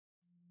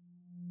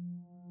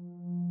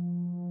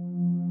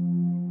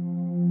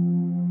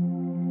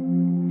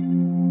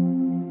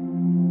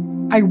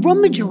I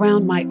rummage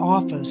around my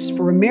office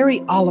for a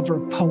Mary Oliver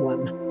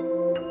poem.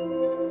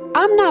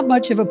 I'm not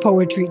much of a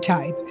poetry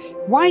type.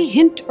 Why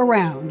hint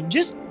around?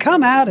 Just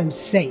come out and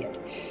say it.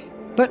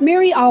 But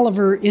Mary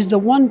Oliver is the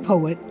one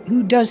poet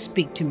who does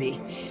speak to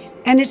me.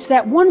 And it's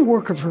that one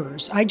work of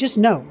hers I just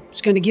know it's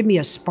going to give me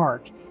a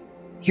spark.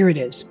 Here it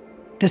is,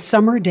 The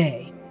Summer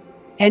Day.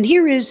 And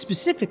here is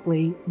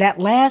specifically that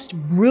last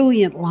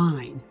brilliant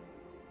line.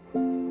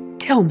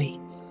 Tell me,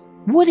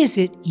 what is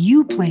it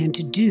you plan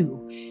to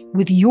do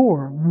with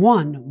your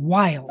one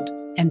wild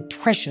and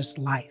precious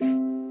life?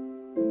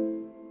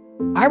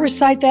 I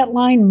recite that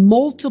line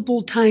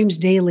multiple times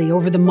daily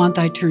over the month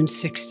I turn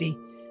 60.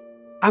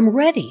 I'm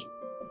ready.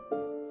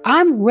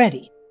 I'm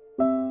ready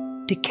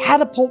to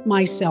catapult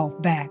myself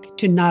back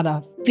to not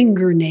a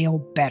fingernail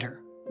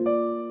better.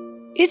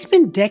 It's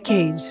been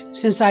decades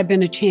since I've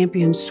been a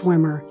champion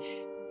swimmer,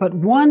 but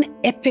one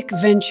epic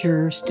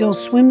venture still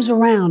swims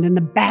around in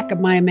the back of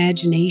my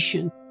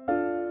imagination.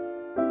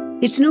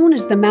 It's known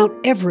as the Mount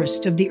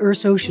Everest of the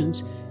Earth's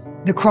oceans,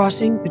 the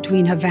crossing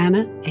between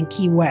Havana and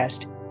Key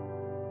West.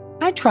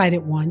 I tried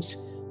it once,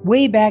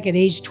 way back at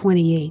age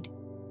 28,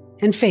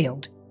 and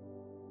failed.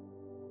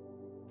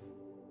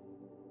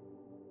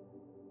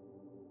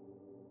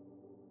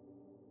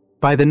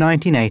 By the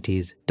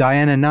 1980s,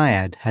 Diana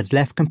Nyad had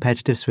left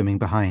competitive swimming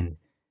behind,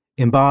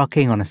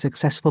 embarking on a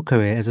successful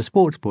career as a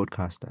sports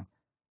broadcaster.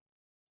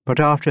 But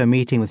after a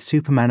meeting with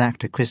Superman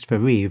actor Christopher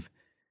Reeve,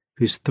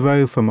 whose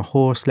throw from a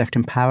horse left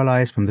him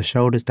paralyzed from the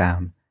shoulders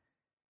down,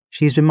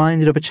 she's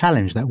reminded of a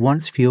challenge that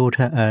once fueled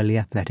her early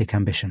athletic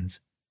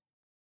ambitions.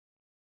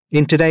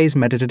 In today's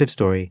meditative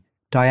story,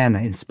 Diana,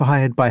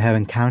 inspired by her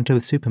encounter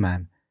with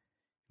Superman,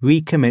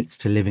 recommits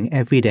to living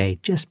every day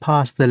just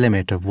past the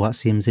limit of what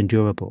seems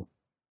endurable.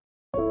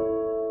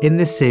 In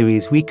this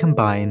series, we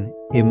combine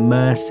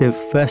immersive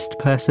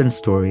first-person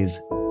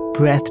stories,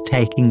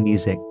 breathtaking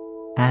music,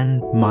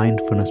 and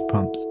mindfulness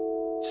prompts,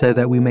 so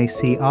that we may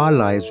see our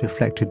lives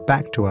reflected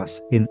back to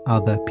us in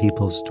other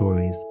people's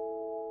stories,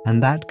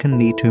 and that can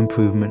lead to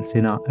improvements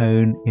in our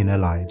own inner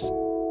lives.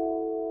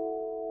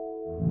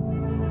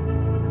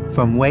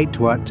 From Wait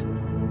What,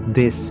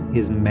 this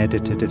is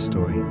Meditative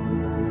Story.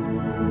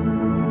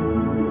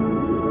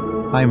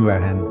 I'm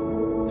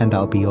Rohan, and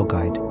I'll be your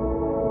guide.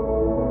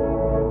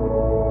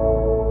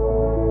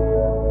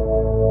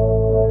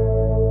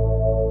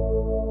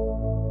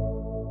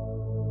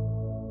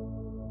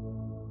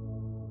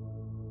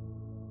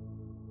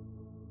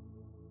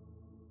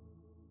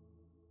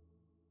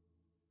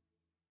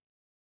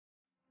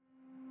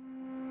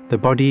 The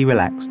body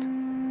relaxed,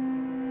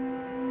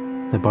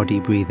 the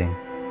body breathing,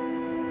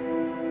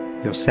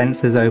 your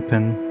senses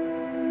open,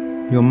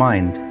 your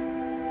mind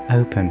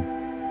open,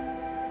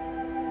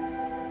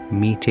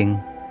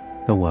 meeting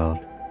the world.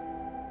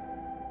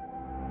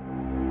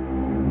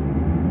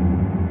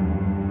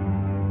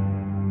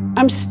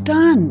 I'm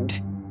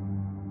stunned.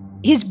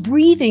 His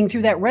breathing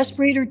through that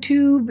respirator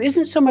tube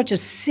isn't so much a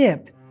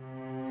sip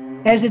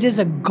as it is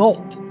a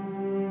gulp.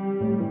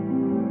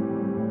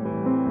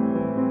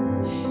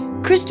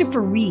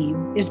 Christopher Reeve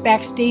is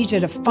backstage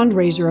at a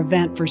fundraiser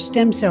event for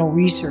stem cell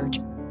research.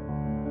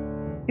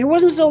 It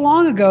wasn't so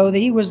long ago that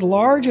he was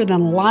larger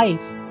than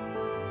life.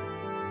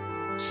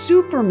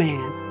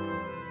 Superman,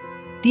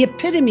 the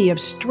epitome of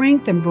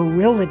strength and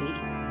virility.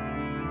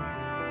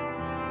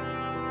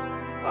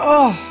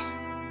 Oh,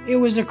 it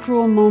was a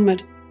cruel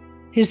moment.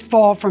 His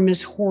fall from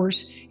his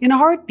horse. In a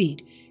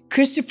heartbeat,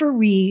 Christopher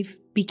Reeve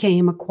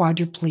became a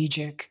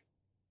quadriplegic.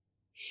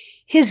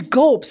 His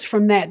gulps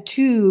from that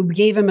tube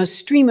gave him a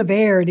stream of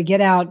air to get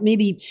out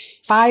maybe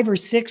 5 or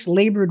 6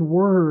 labored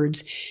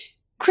words.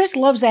 Chris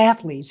loves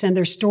athletes and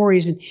their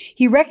stories, and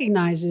he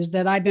recognizes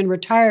that I've been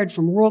retired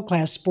from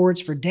world-class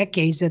sports for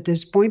decades at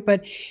this point,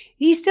 but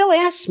he still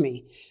asks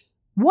me,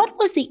 what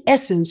was the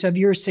essence of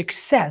your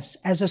success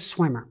as a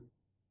swimmer?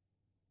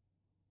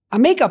 A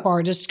makeup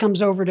artist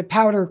comes over to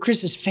powder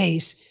Chris's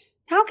face.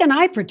 How can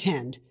I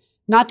pretend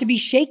not to be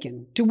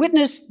shaken, to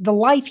witness the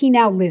life he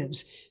now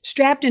lives,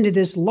 strapped into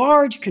this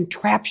large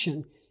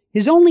contraption,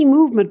 his only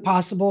movement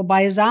possible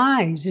by his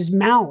eyes, his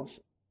mouth?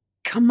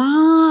 Come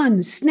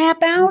on,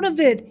 snap out of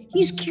it.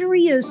 He's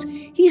curious.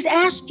 He's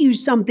asked you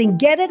something.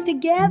 Get it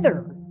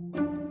together.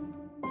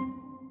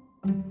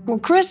 Well,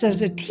 Chris,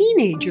 as a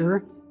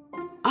teenager,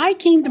 I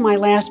came to my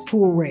last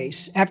pool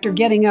race after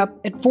getting up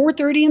at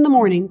 4:30 in the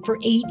morning for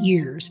 8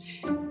 years.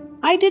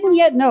 I didn't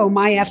yet know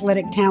my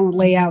athletic talent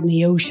lay out in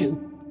the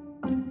ocean.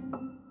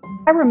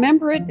 I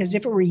remember it as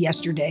if it were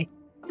yesterday.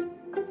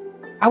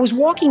 I was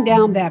walking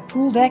down that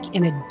pool deck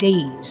in a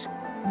daze.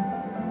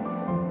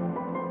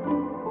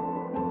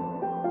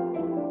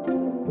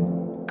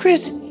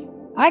 Chris,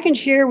 I can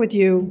share with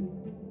you,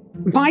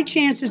 my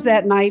chances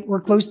that night were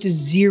close to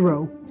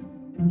 0.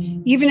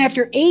 Even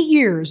after 8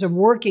 years of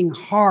working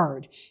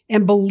hard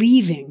and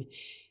believing.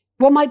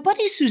 Well, my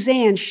buddy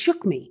Suzanne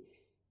shook me.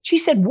 She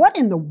said, "What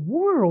in the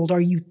world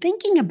are you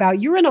thinking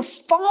about? You're in a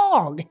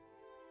fog."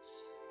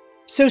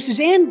 So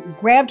Suzanne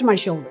grabbed my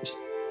shoulders,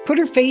 put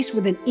her face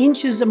within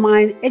inches of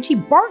mine, and she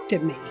barked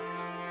at me.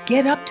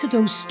 Get up to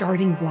those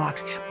starting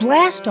blocks.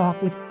 Blast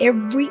off with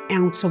every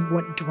ounce of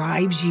what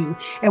drives you.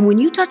 And when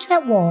you touch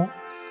that wall,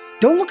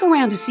 don't look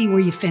around to see where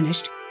you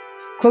finished.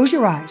 Close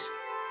your eyes.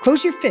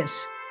 Close your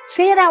fists.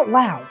 Say it out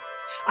loud.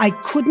 I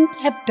couldn't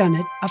have done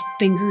it a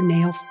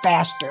fingernail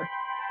faster.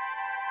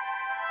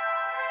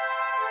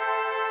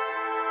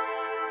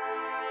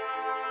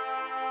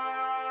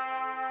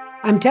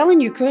 I'm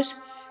telling you, Chris,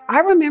 I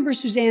remember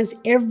Suzanne's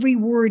every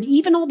word,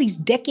 even all these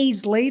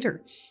decades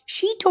later.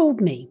 She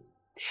told me,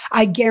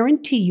 I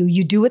guarantee you,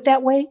 you do it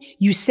that way,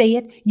 you say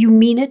it, you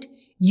mean it,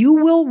 you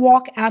will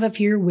walk out of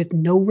here with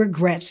no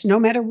regrets, no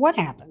matter what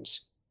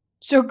happens.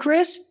 So,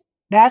 Chris,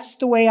 that's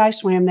the way I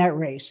swam that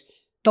race,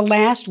 the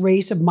last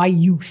race of my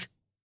youth.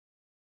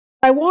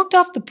 I walked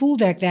off the pool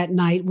deck that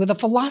night with a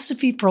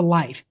philosophy for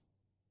life.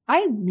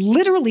 I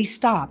literally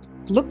stopped,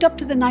 looked up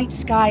to the night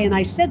sky, and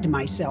I said to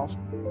myself,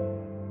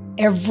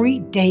 every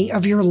day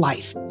of your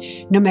life,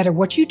 no matter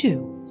what you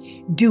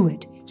do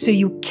it so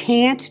you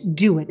can't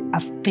do it a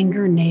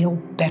fingernail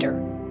better.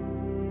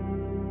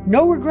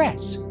 No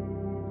regrets.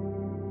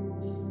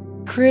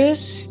 Chris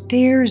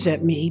stares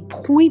at me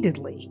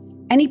pointedly,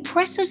 and he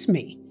presses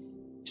me.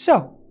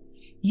 So,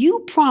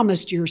 you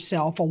promised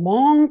yourself a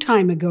long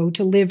time ago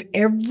to live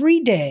every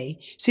day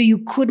so you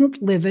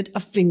couldn't live it a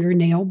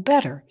fingernail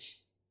better.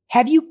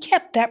 Have you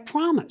kept that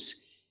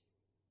promise?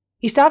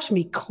 He stops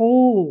me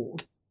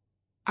cold.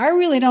 I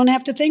really don't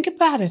have to think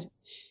about it.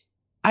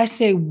 I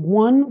say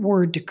one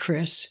word to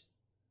Chris.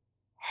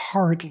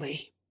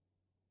 Hardly.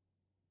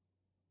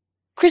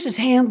 Chris's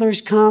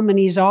handlers come and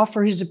he's off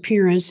for his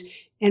appearance,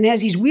 and as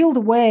he's wheeled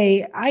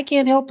away, I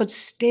can't help but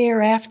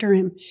stare after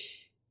him,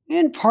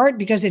 in part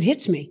because it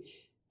hits me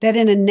that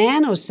in a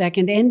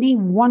nanosecond, any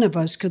one of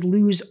us could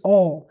lose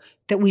all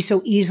that we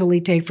so easily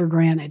take for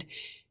granted.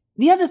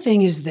 The other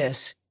thing is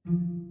this.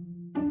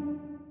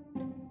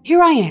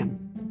 Here I am,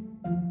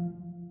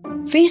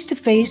 face to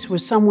face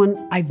with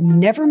someone I've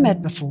never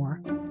met before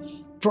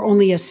for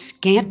only a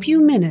scant few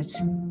minutes,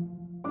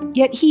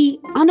 yet he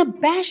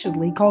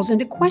unabashedly calls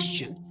into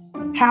question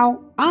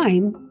how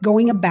I'm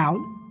going about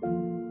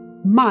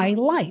my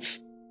life.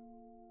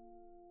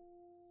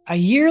 A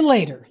year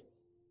later,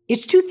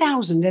 it's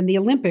 2000 and the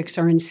Olympics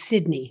are in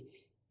Sydney.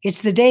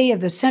 It's the day of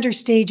the center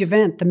stage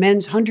event, the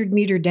men's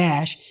 100-meter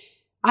dash.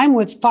 I'm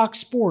with Fox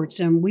Sports,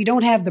 and we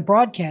don't have the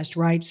broadcast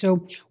rights,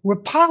 so we're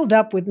piled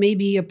up with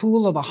maybe a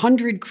pool of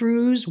 100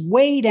 crews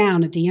way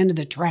down at the end of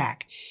the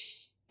track.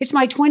 It's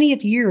my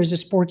 20th year as a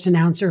sports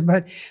announcer,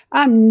 but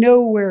I'm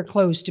nowhere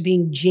close to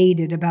being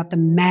jaded about the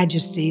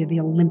majesty of the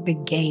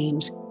Olympic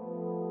Games.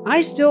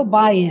 I still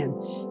buy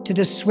in to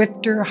the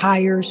swifter,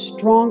 higher,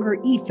 stronger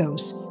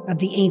ethos of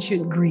the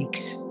ancient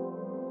Greeks.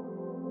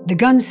 The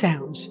gun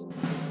sounds.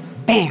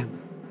 Bam!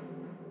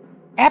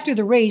 After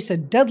the race, a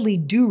Dudley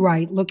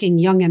Do-Right-looking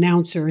young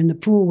announcer in the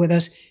pool with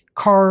us,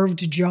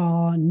 carved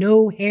jaw,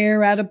 no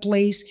hair out of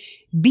place,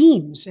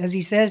 beams as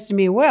he says to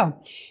me,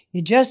 well,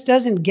 it just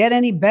doesn't get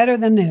any better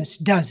than this,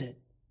 does it?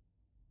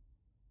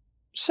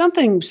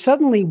 Something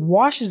suddenly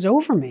washes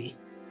over me.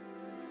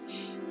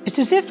 It's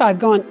as if I've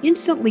gone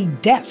instantly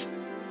deaf.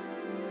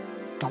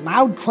 The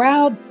loud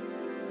crowd,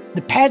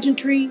 the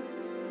pageantry,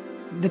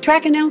 the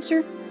track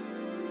announcer,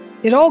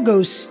 it all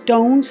goes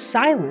stone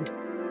silent.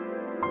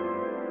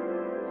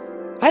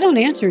 I don't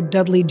answer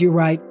Dudley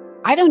Do-Right.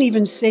 I don't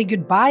even say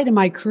goodbye to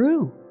my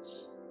crew.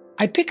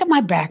 I pick up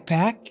my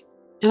backpack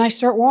and I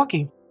start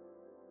walking.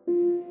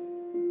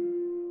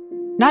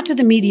 Not to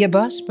the media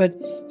bus, but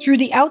through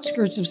the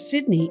outskirts of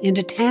Sydney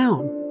into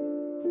town.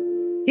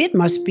 It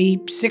must be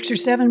 6 or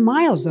 7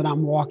 miles that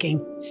I'm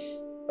walking.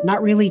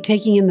 Not really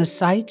taking in the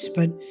sights,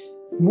 but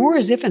more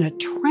as if in a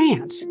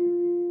trance.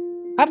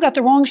 I've got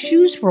the wrong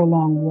shoes for a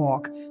long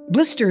walk.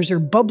 Blisters are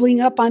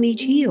bubbling up on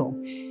each heel.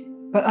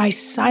 But I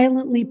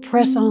silently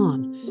press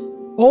on,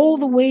 all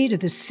the way to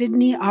the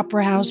Sydney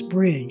Opera House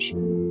Bridge.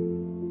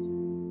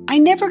 I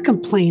never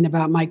complain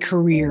about my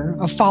career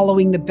of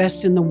following the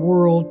best in the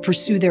world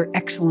pursue their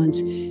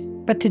excellence.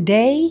 But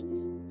today,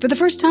 for the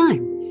first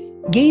time,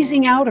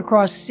 gazing out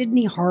across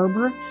Sydney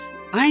Harbor,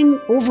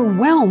 I'm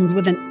overwhelmed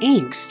with an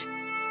angst.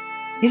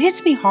 It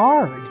hits me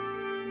hard.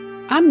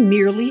 I'm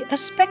merely a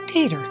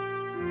spectator.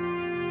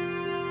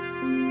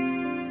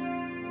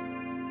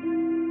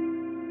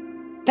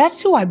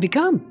 That's who I've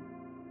become.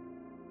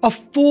 A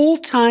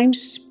full-time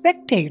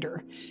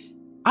spectator.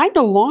 I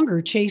no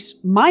longer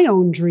chase my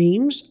own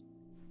dreams.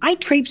 I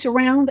traipse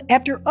around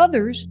after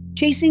others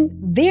chasing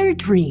their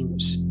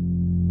dreams.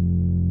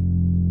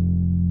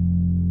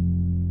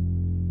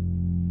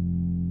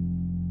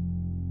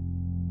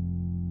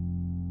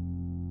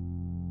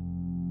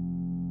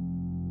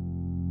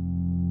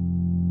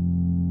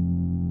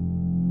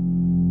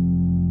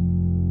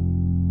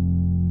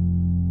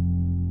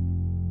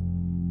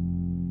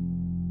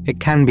 It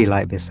can be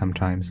like this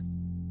sometimes,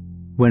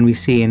 when we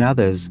see in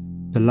others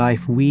the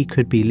life we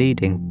could be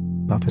leading,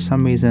 but for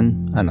some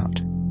reason are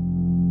not.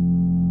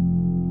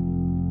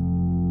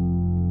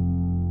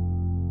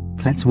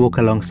 Let's walk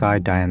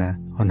alongside Diana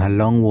on her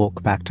long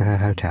walk back to her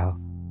hotel.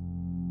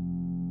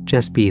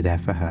 Just be there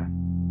for her.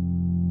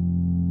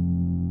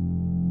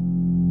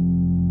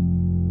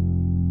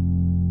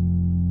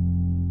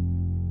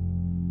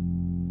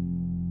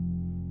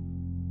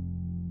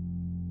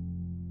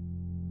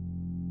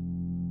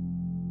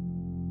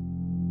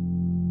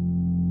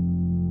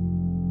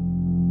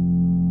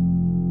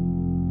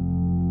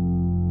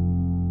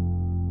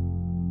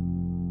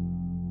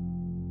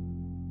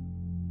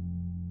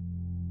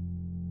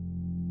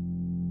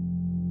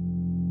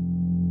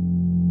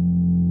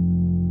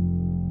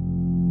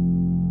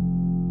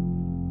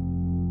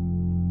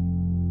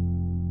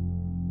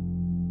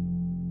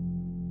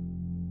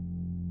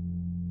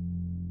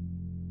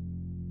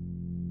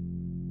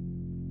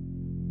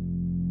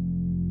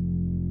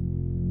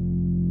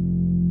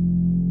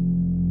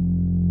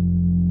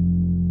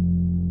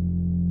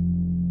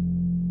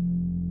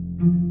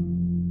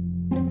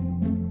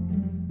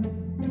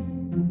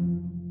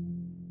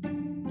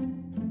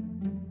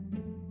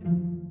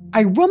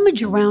 I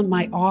rummage around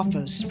my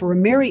office for a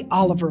Mary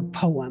Oliver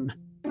poem.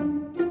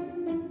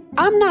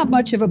 I'm not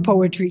much of a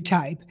poetry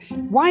type.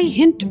 Why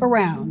hint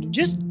around?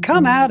 Just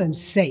come out and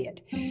say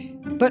it.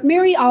 But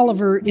Mary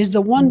Oliver is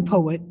the one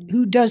poet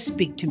who does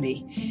speak to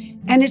me.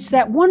 And it's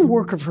that one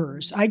work of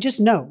hers I just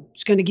know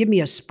it's going to give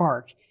me a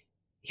spark.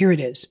 Here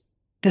it is,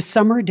 The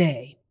Summer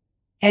Day.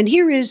 And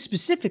here is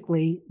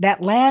specifically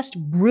that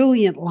last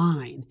brilliant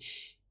line.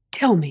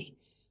 Tell me,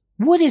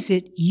 what is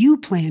it you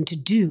plan to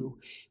do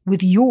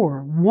with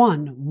your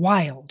one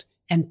wild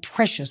and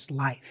precious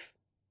life?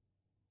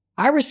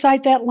 I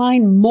recite that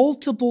line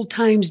multiple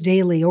times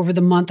daily over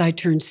the month I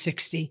turned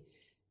 60.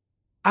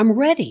 I'm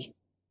ready.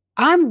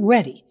 I'm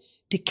ready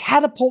to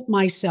catapult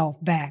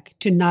myself back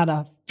to not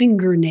a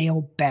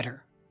fingernail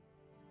better.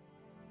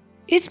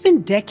 It's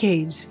been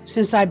decades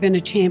since I've been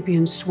a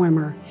champion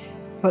swimmer,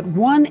 but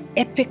one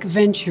epic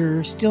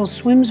venture still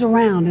swims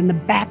around in the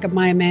back of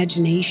my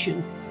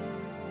imagination.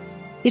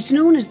 It's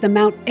known as the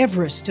Mount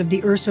Everest of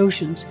the Earth's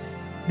oceans,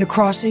 the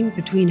crossing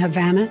between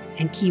Havana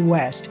and Key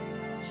West.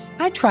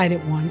 I tried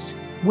it once,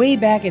 way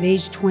back at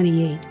age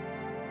 28,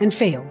 and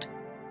failed.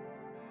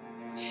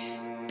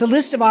 The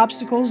list of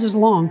obstacles is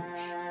long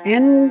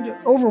and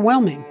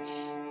overwhelming.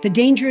 The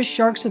dangerous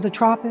sharks of the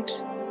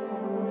tropics,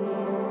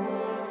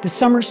 the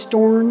summer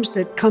storms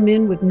that come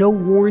in with no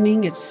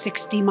warning at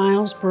 60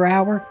 miles per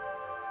hour,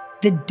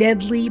 the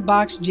deadly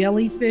box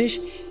jellyfish,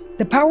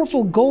 the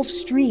powerful Gulf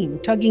Stream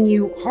tugging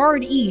you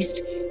hard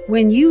east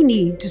when you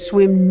need to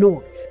swim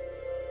north.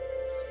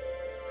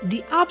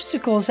 The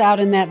obstacles out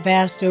in that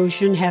vast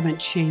ocean haven't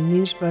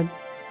changed, but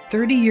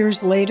 30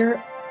 years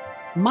later,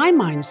 my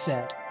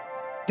mindset,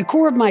 the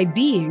core of my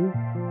being,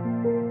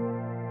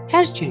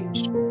 has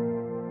changed.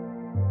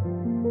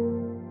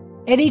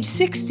 At age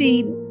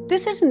 60,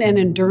 this isn't an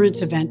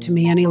endurance event to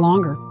me any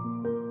longer.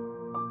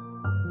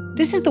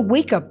 This is the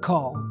wake-up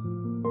call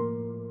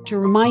to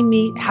remind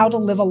me how to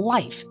live a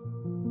life.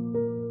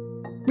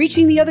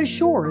 Reaching the other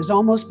shore is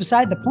almost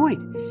beside the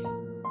point.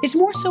 It's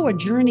more so a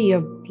journey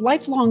of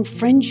lifelong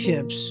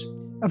friendships,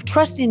 of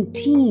trust in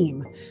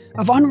team,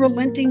 of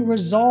unrelenting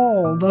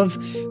resolve, of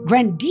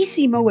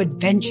grandissimo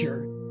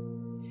adventure.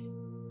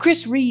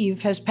 Chris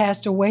Reeve has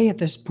passed away at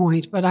this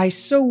point, but I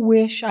so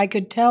wish I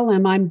could tell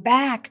him I'm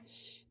back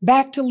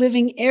to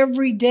living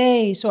every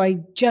day, so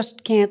I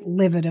just can't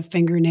live it a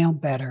fingernail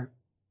better.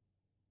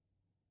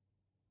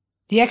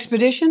 The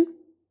expedition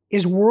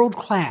is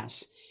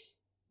world-class,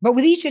 but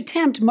with each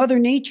attempt, Mother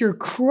Nature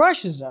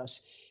crushes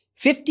us.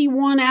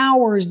 51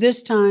 hours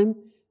this time.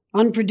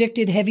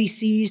 Unpredicted heavy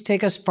seas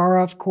take us far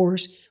off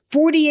course.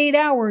 48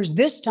 hours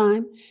this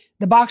time.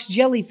 The box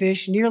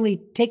jellyfish nearly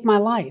take my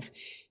life.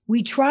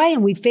 We try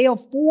and we fail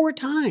 4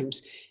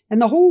 times. And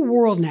the whole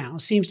world now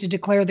seems to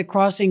declare the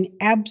crossing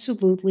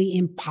absolutely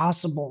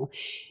impossible.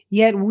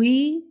 Yet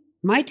we,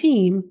 my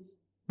team,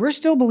 we're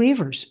still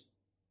believers.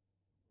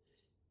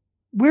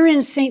 We're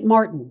in St.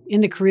 Martin in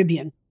the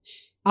Caribbean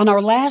on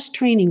our last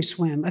training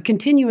swim, a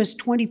continuous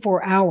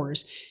 24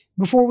 hours,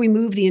 before we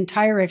move the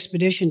entire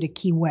expedition to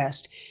Key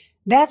West.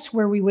 That's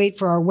where we wait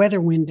for our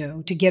weather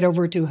window to get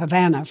over to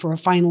Havana for a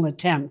final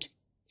attempt.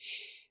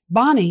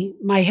 Bonnie,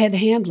 my head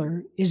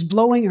handler, is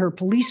blowing her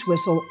police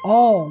whistle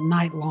all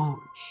night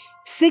long,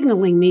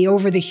 signaling me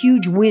over the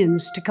huge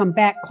winds to come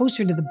back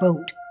closer to the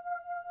boat.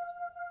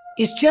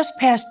 It's just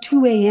past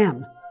 2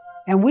 a.m.,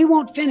 and we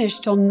won't finish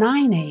till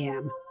 9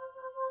 a.m.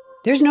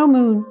 There's no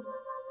moon.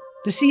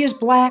 The sea is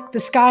black, the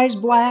sky's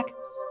black.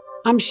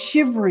 I'm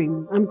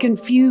shivering, I'm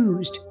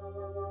confused.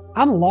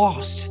 I'm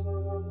lost.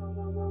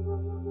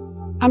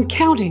 I'm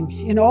counting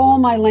in all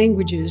my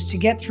languages to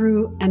get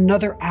through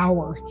another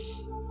hour.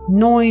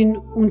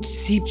 79,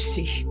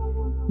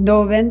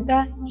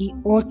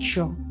 98,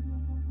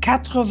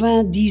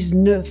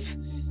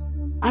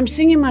 99. I'm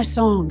singing my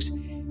songs.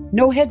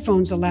 No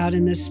headphones allowed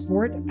in this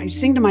sport. I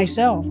sing to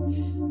myself.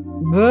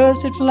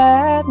 Busted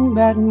flat in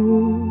Baton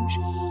Rouge,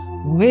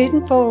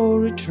 waiting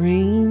for a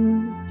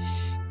train.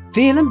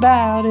 Feeling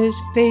about as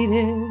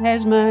faded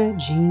as my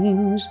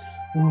jeans.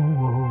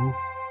 Whoa.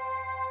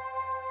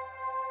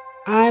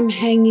 I'm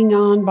hanging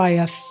on by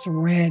a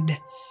thread.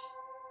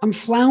 I'm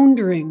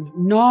floundering,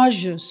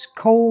 nauseous,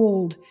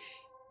 cold.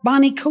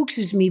 Bonnie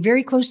coaxes me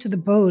very close to the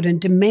boat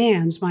and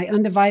demands my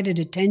undivided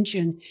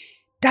attention.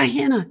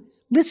 Diana,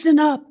 listen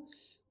up.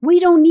 We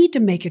don't need to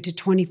make it to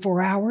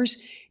 24 hours.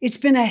 It's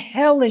been a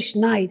hellish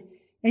night,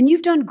 and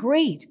you've done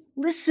great.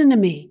 Listen to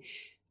me.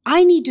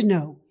 I need to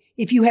know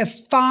if you have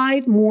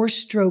 5 more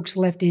strokes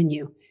left in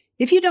you.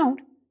 If you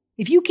don't,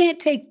 if you can't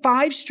take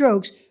 5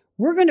 strokes,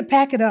 we're going to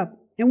pack it up,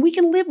 and we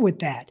can live with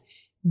that.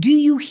 Do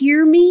you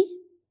hear me?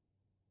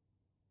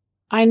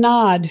 I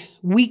nod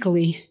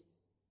weakly.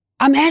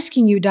 I'm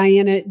asking you,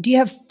 Diana, do you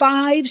have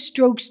 5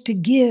 strokes to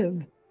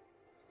give?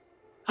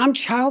 I'm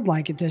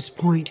childlike at this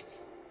point.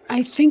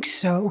 I think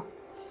so.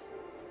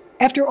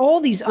 After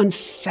all these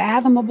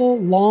unfathomable,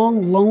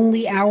 long,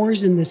 lonely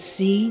hours in the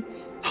sea,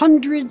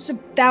 hundreds of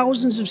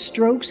thousands of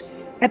strokes,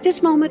 at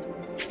this moment,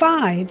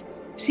 5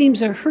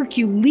 seems a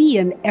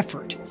Herculean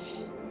effort.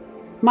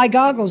 My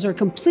goggles are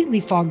completely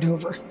fogged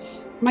over.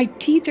 My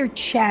teeth are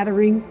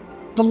chattering.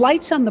 The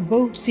lights on the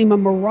boat seem a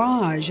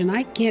mirage, and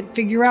I can't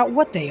figure out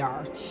what they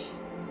are.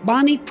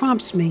 Bonnie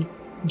prompts me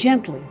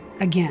gently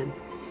again.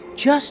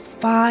 Just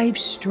 5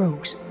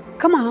 strokes.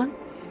 Come on,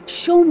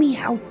 show me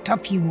how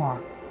tough you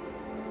are.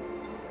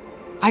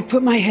 I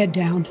put my head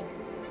down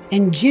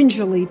and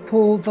gingerly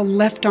pull the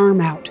left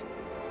arm out.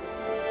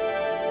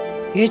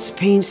 It's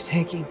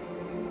painstaking.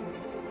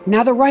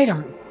 Now the right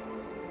arm.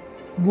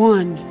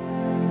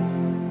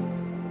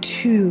 1,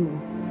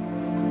 2,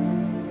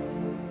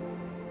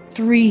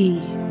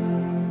 3,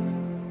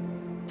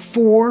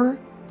 4,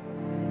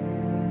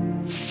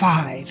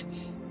 5.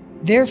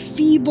 They're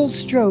feeble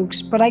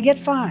strokes, but I get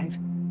 5.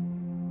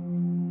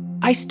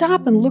 I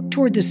stop and look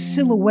toward the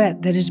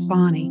silhouette that is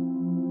Bonnie.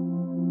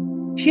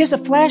 She has a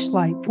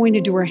flashlight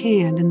pointed to her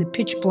hand in the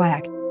pitch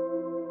black.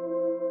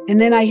 And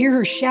then I hear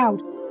her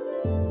shout,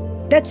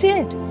 "That's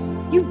it!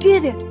 You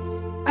did it!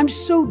 I'm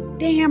so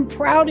damn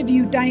proud of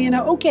you,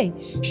 Diana. Okay,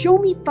 show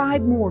me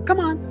 5 more. Come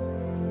on.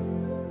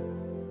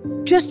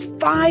 Just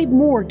 5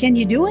 more. Can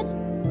you do it?"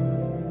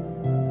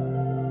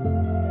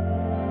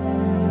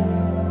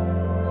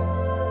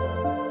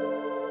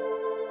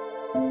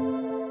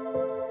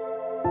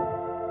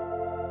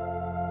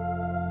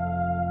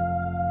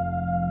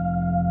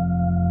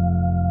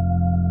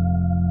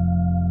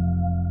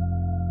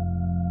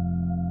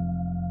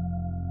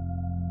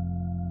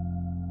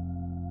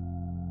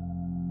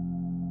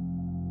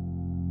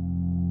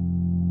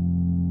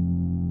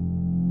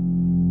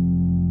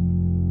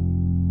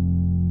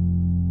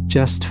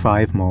 Just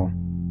 5 more.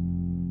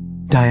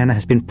 Diana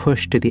has been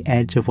pushed to the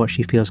edge of what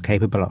she feels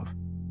capable of.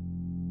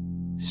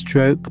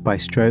 Stroke by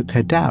stroke,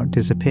 her doubt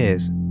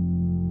disappears.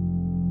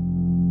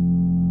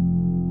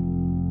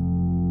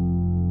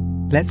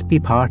 Let's be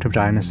part of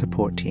Diana's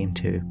support team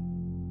too,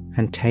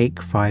 and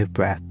take 5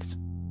 breaths,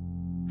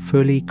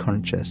 fully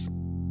conscious,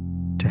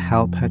 to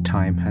help her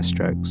time her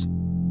strokes.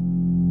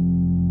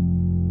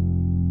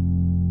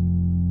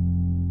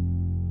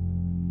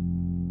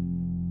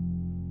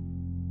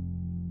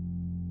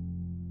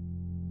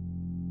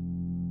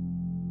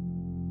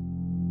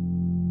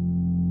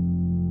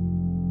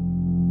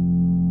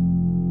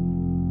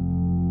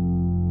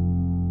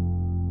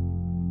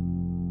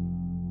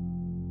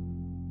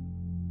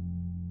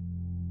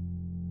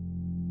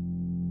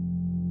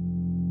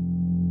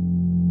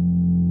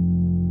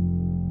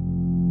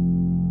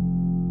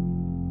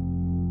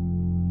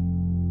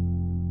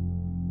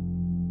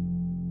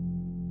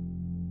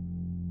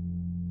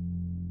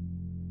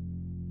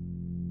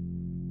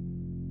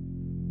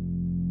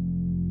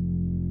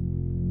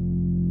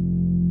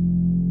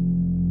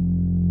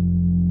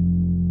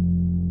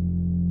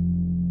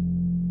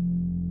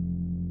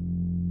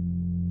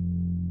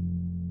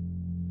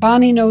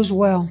 Bonnie knows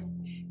well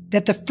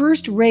that the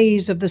first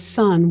rays of the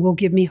sun will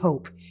give me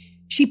hope.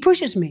 She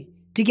pushes me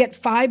to get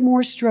 5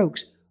 more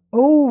strokes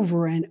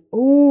over and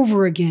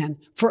over again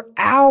for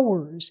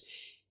hours.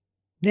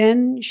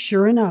 Then,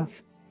 sure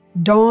enough,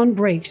 dawn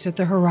breaks at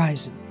the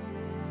horizon.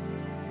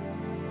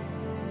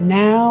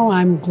 Now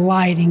I'm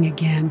gliding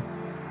again.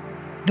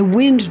 The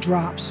wind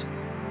drops.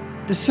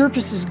 The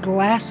surface is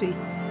glassy.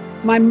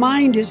 My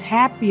mind is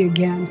happy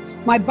again.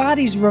 My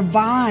body's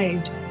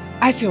revived.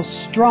 I feel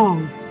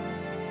strong.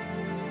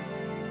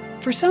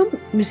 For some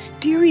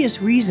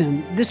mysterious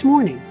reason, this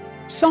morning,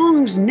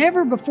 songs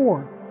never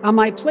before on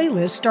my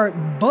playlist start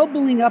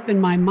bubbling up in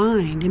my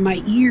mind, in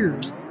my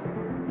ears.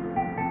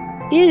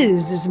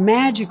 His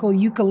magical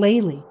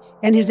ukulele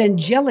and his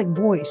angelic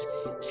voice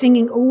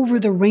singing over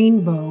the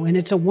rainbow and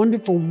It's a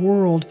Wonderful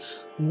World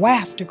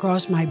waft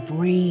across my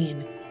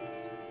brain.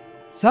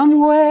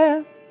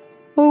 Somewhere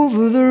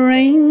over the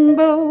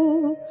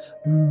rainbow.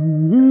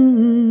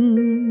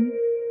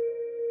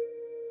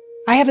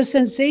 I have a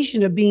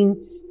sensation of being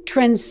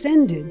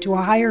transcended to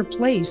a higher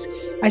place.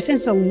 I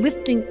sense a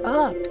lifting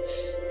up.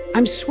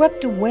 I'm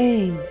swept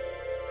away,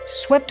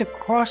 swept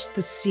across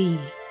the sea.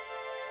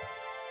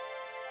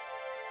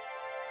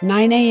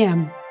 9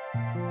 a.m.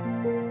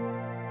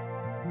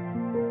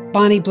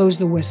 Bonnie blows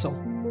the whistle.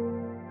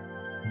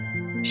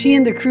 She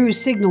and the crew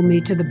signal me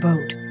to the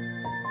boat.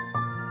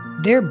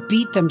 They're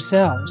beat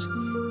themselves.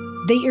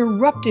 They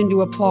erupt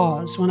into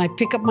applause when I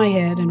pick up my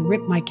head and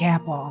rip my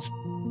cap off.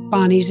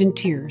 Bonnie's in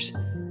tears.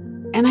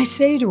 And I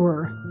say to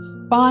her,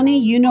 "Bonnie,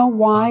 you know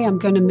why I'm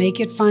going to make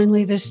it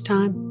finally this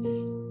time?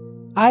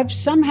 I've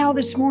somehow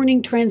this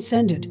morning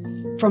transcended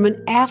from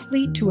an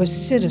athlete to a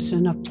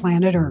citizen of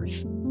planet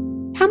Earth.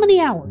 How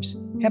many hours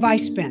have I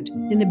spent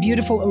in the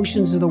beautiful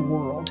oceans of the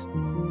world?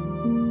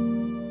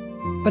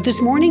 But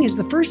this morning is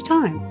the first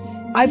time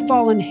I've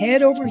fallen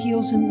head over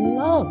heels in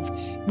love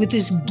with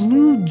this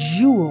blue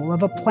jewel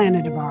of a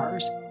planet of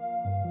ours.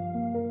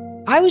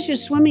 I was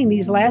just swimming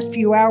these last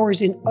few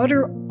hours in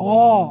utter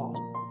awe.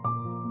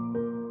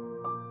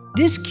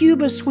 This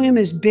Cuba swim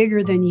is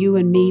bigger than you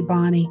and me,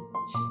 Bonnie.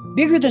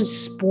 Bigger than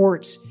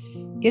sports.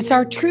 It's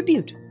our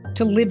tribute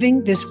to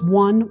living this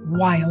one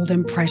wild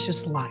and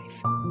precious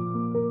life."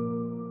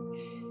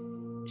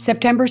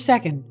 September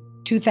 2nd,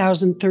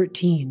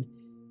 2013.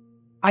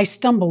 I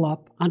stumble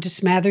up onto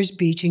Smathers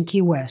Beach in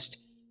Key West,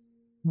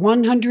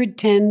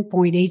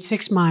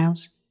 110.86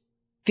 miles,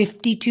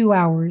 52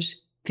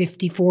 hours,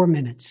 54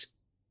 minutes.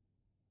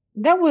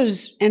 That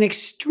was an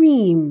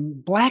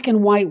extreme black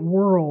and white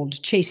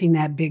world chasing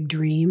that big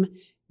dream.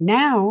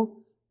 Now,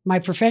 my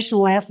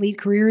professional athlete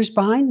career is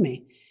behind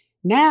me.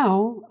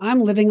 Now,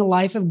 I'm living a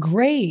life of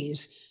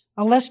grays,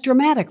 a less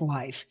dramatic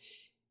life.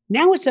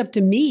 Now it's up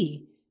to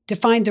me to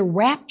find the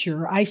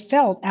rapture I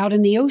felt out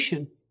in the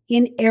ocean,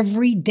 in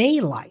everyday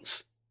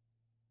life.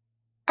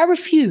 I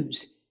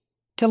refuse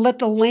to let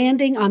the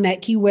landing on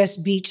that Key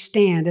West beach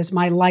stand as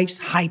my life's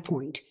high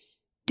point.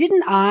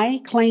 Didn't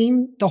I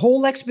claim the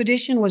whole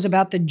expedition was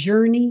about the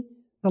journey,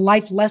 the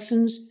life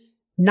lessons,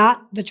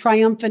 not the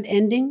triumphant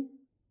ending?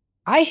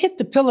 I hit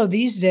the pillow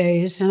these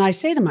days and I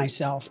say to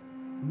myself,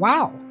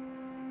 wow,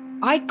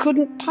 I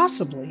couldn't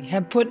possibly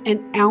have put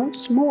an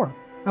ounce more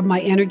of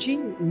my energy,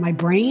 my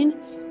brain,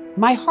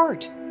 my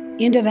heart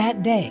into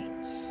that day.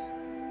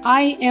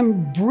 I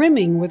am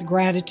brimming with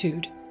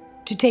gratitude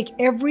to take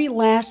every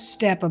last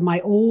step of my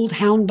old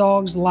hound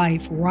dog's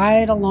life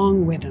right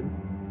along with him.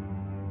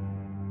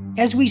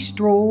 As we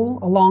stroll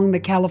along the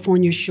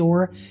California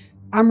shore,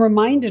 I'm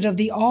reminded of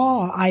the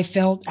awe I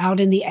felt out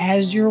in the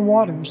azure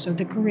waters of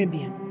the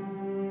Caribbean.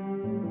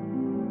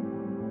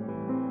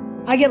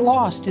 I get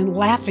lost in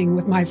laughing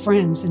with my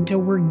friends until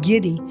we're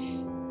giddy,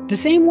 the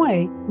same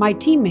way my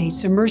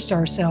teammates immersed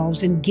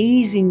ourselves in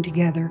gazing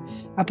together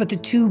up at the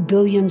 2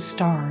 billion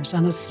stars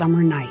on a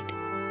summer night.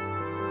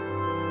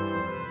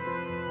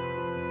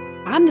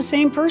 I'm the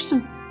same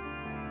person.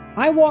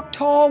 I walk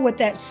tall with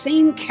that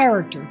same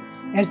character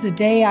as the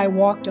day I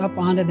walked up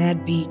onto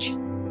that beach.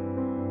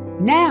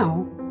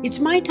 Now, it's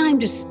my time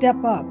to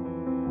step up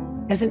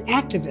as an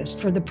activist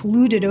for the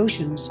polluted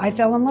oceans I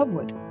fell in love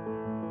with.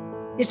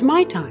 It's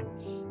my time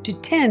to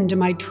tend to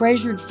my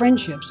treasured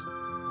friendships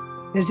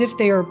as if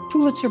they are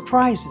Pulitzer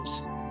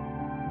Prizes.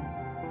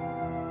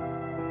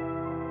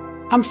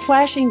 I'm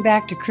flashing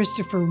back to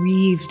Christopher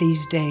Reeve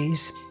these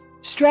days.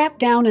 Strapped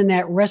down in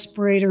that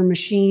respirator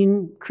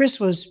machine, Chris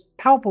was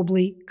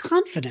palpably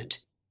confident.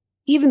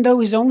 Even though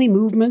his only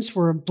movements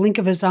were a blink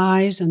of his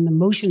eyes and the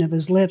motion of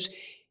his lips,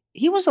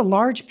 he was a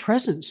large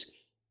presence.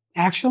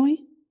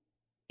 Actually,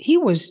 he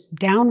was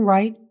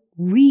downright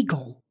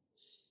regal.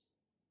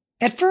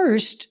 At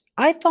first,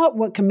 I thought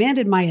what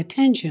commanded my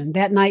attention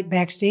that night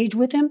backstage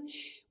with him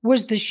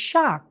was the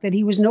shock that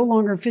he was no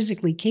longer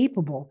physically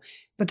capable.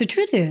 But the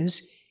truth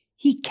is,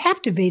 he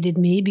captivated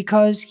me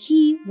because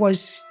he was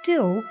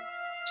still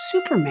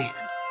Superman.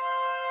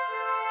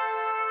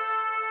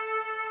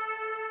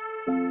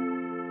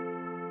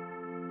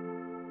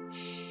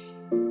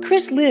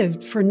 Chris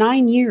lived for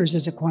 9 years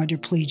as a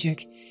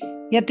quadriplegic,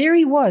 yet there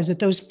he was at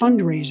those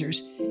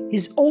fundraisers,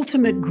 his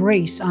ultimate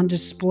grace on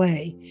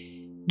display,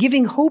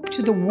 giving hope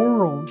to the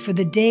world for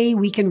the day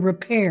we can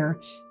repair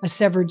a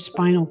severed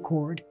spinal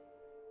cord,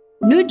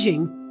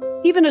 nudging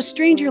even a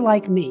stranger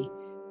like me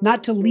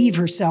not to leave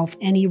herself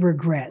any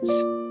regrets.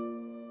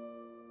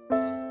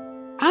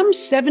 I'm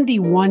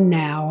 71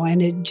 now,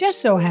 and it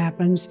just so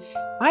happens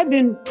I've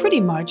been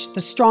pretty much the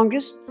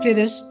strongest,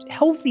 fittest,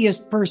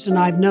 healthiest person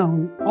I've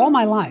known all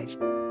my life.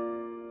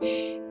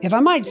 If I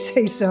might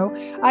say so,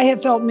 I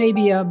have felt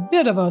maybe a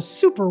bit of a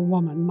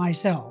superwoman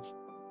myself.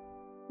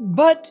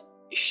 But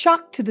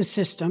shocked to the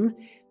system,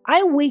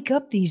 I wake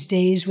up these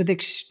days with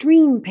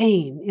extreme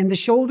pain in the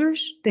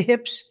shoulders, the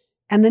hips,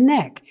 and the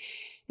neck.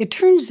 It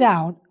turns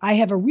out I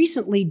have a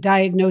recently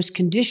diagnosed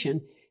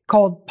condition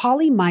called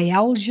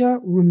polymyalgia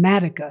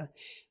rheumatica.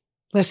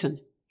 Listen,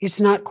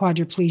 it's not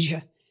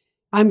quadriplegia.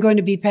 I'm going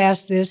to be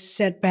past this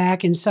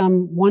setback in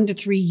some 1 to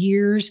 3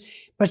 years,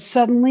 but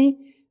suddenly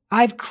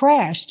I've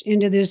crashed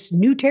into this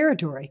new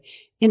territory,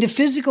 into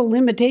physical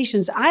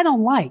limitations I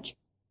don't like.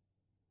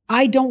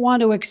 I don't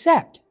want to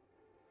accept.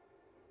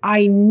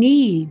 I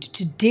need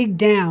to dig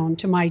down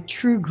to my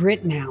true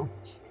grit now,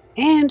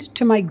 and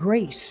to my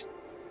grace.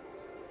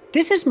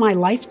 This is my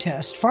life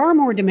test, far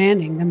more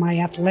demanding than my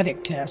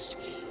athletic test.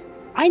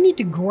 I need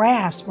to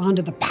grasp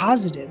onto the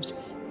positives.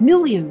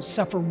 Millions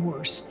suffer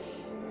worse.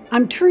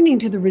 I'm turning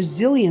to the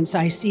resilience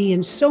I see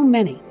in so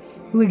many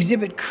who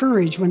exhibit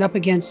courage when up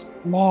against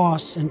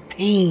loss and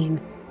pain.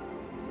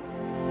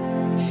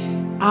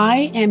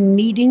 I am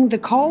meeting the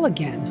call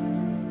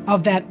again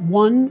of that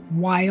one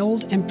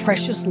wild and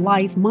precious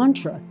life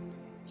mantra.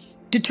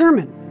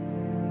 Determined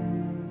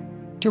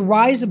to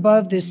rise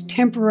above this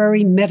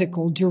temporary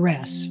medical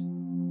duress.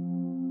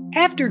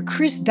 After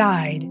Chris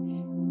died,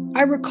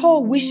 I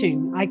recall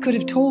wishing I could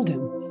have told him,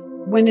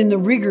 when in the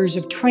rigors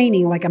of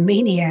training like a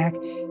maniac,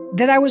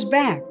 that I was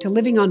back to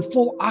living on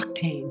full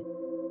octane.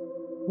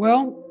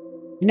 Well,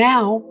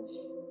 now,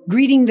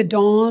 greeting the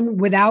dawn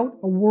without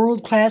a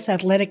world-class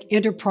athletic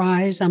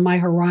enterprise on my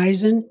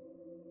horizon,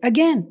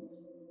 again,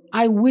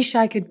 I wish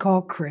I could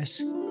call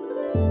Chris.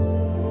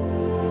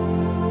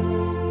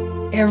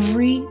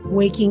 Every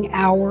waking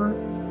hour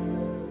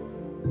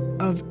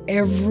of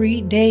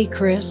every day,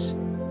 Chris.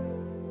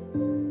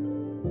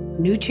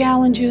 New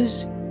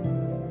challenges,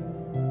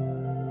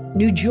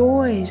 new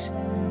joys,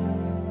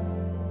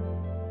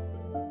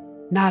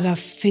 not a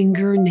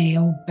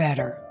fingernail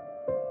better.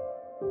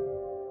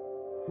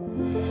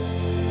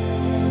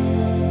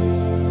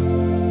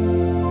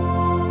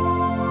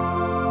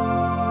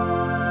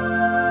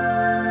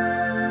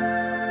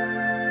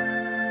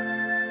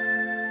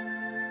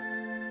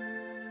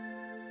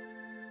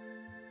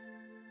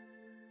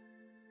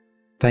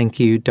 Thank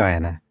you,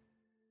 Diana.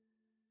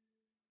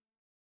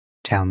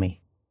 Tell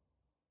me,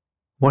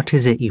 what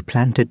is it you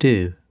plan to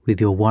do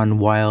with your one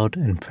wild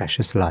and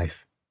precious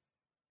life?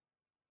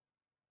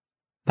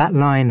 That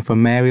line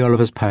from Mary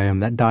Oliver's poem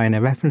that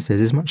Diana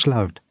references is much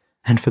loved,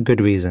 and for good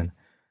reason.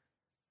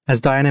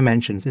 As Diana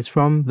mentions, it's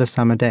from The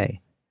Summer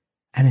Day,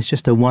 and it's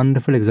just a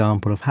wonderful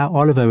example of how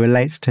Oliver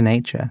relates to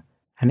nature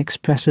and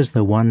expresses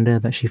the wonder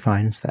that she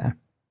finds there.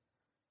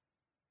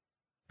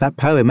 That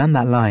poem and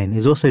that line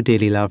is also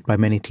dearly loved by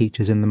many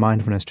teachers in the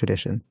mindfulness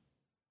tradition.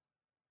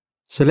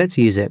 So let's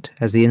use it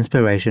as the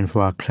inspiration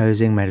for our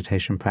closing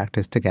meditation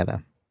practice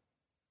together.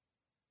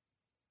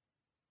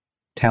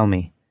 Tell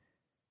me,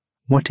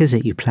 what is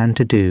it you plan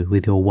to do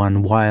with your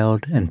one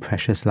wild and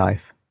precious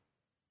life?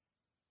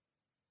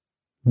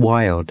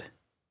 Wild.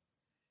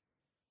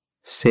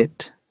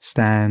 Sit,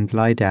 stand,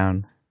 lie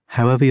down,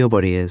 however your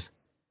body is,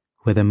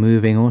 whether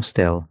moving or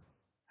still,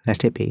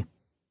 let it be.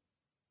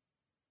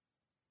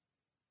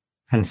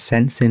 And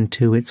sense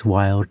into its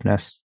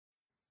wildness.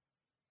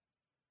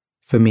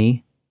 For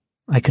me,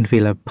 I can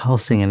feel a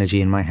pulsing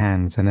energy in my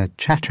hands and a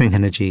chattering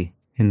energy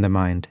in the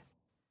mind.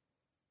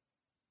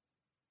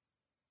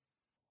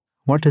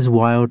 What does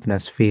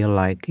wildness feel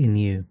like in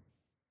you?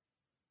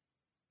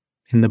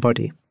 In the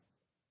body?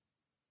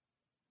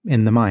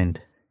 In the mind?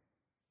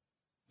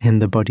 In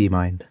the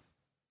body-mind?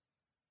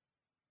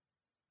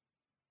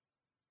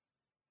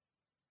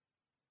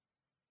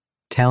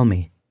 Tell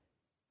me,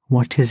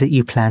 what is it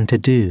you plan to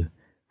do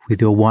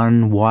with your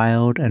one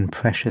wild and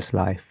precious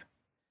life?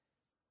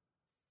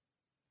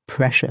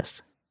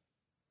 Precious.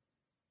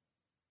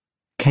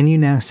 Can you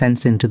now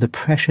sense into the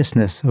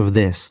preciousness of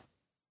this?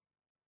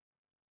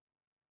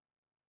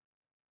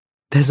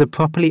 There's a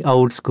properly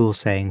old school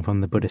saying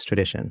from the Buddhist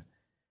tradition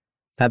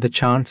that the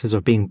chances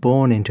of being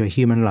born into a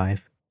human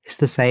life is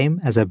the same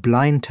as a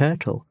blind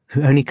turtle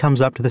who only comes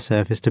up to the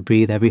surface to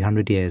breathe every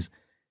 100 years,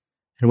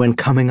 and when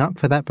coming up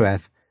for that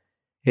breath,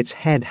 its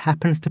head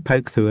happens to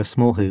poke through a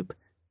small hoop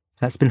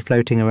that's been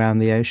floating around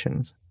the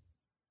oceans.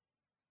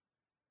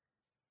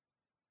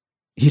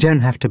 You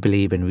don't have to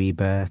believe in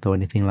rebirth or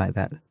anything like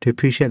that to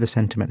appreciate the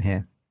sentiment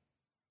here.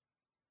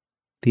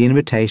 The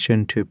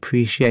invitation to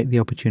appreciate the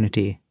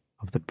opportunity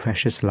of the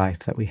precious life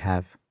that we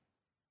have.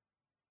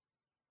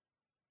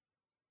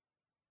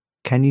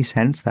 Can you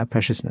sense that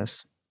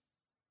preciousness?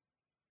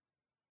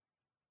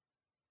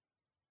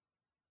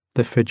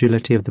 The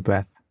fragility of the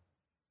breath.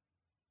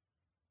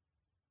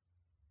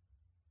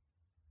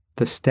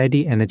 The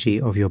steady energy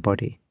of your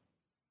body.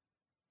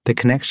 The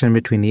connection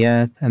between the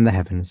earth and the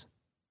heavens.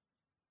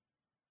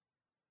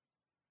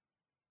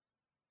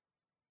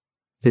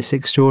 This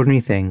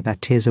extraordinary thing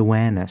that is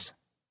awareness,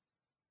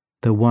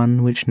 the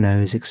one which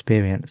knows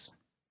experience.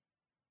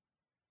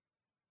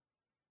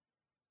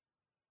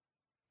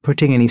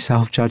 Putting any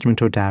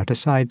self-judgment or doubt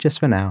aside just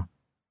for now,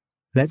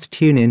 let's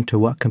tune in to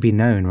what can be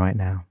known right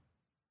now.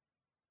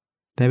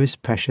 There is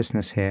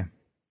preciousness here.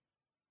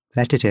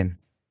 Let it in.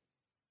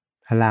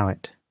 Allow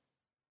it.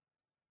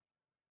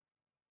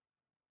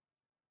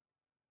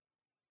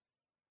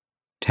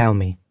 Tell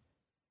me,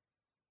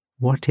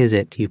 what is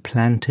it you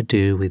plan to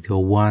do with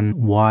your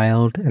one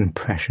wild and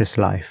precious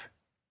life?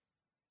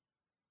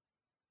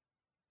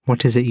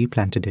 What is it you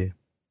plan to do?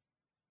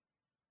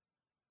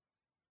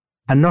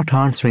 And not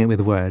answering it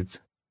with words.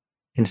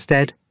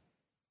 Instead,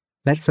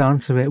 let's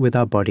answer it with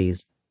our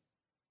bodies.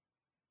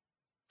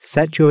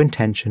 Set your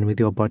intention with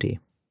your body.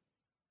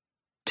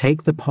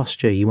 Take the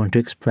posture you want to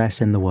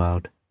express in the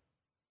world.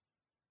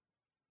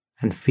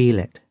 And feel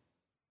it.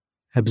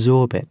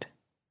 Absorb it.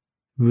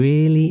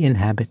 Really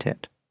inhabit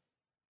it.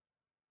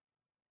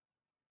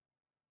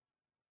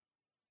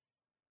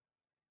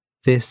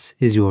 This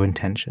is your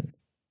intention.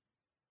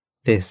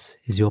 This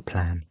is your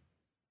plan.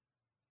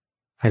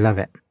 I love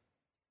it.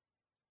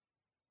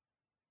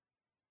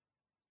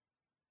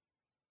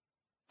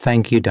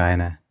 Thank you,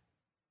 Diana.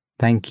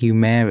 Thank you,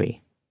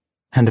 Mary.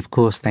 And of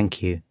course,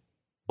 thank you,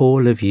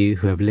 all of you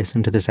who have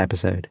listened to this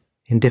episode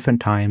in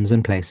different times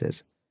and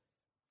places,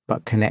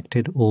 but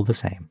connected all the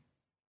same.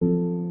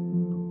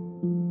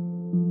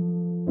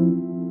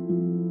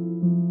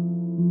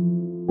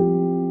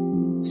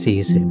 See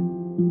you soon.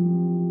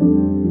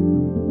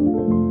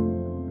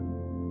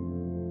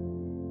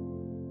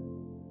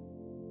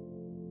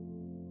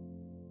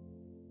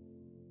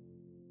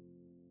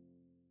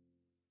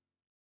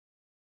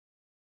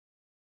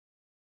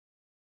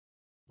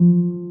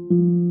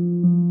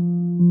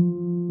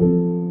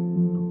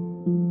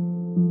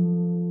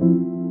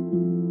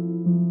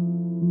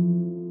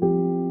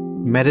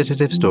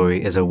 Meditative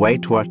Story is a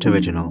Wait What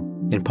original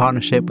in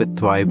partnership with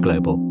Thrive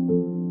Global.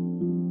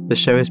 The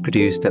show is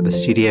produced at the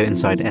studio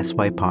inside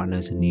SY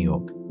Partners in New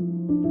York.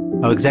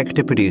 Our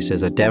executive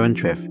producers are Darren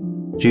Triff,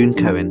 June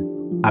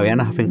Cohen,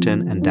 Arianna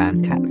Huffington and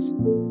Dan Katz.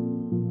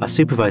 Our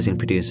supervising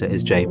producer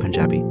is Jay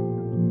Punjabi.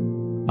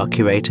 Our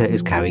curator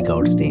is Carrie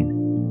Goldstein.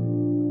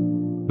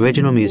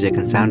 Original music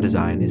and sound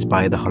design is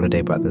by the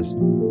Holiday Brothers.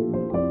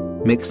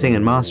 Mixing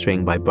and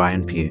mastering by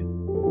Brian Pugh.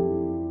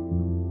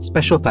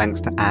 Special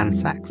thanks to Anne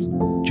Sachs,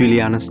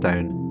 Juliana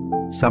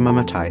Stone, Summer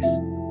Matthijs,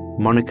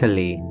 Monica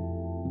Lee,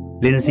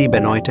 Lindsay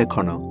Benoit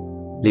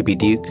O'Connell, Libby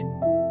Duke,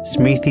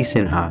 Smriti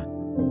Sinha,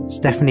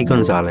 Stephanie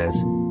Gonzalez,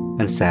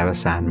 and Sarah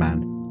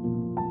Sandman.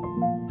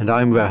 And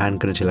I'm Rohan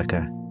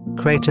Gunatillake,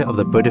 creator of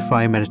the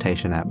Buddhify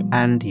meditation app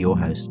and your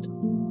host.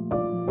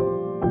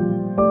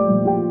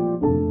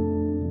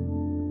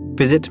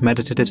 Visit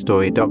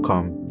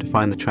meditativestory.com to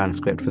find the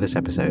transcript for this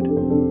episode.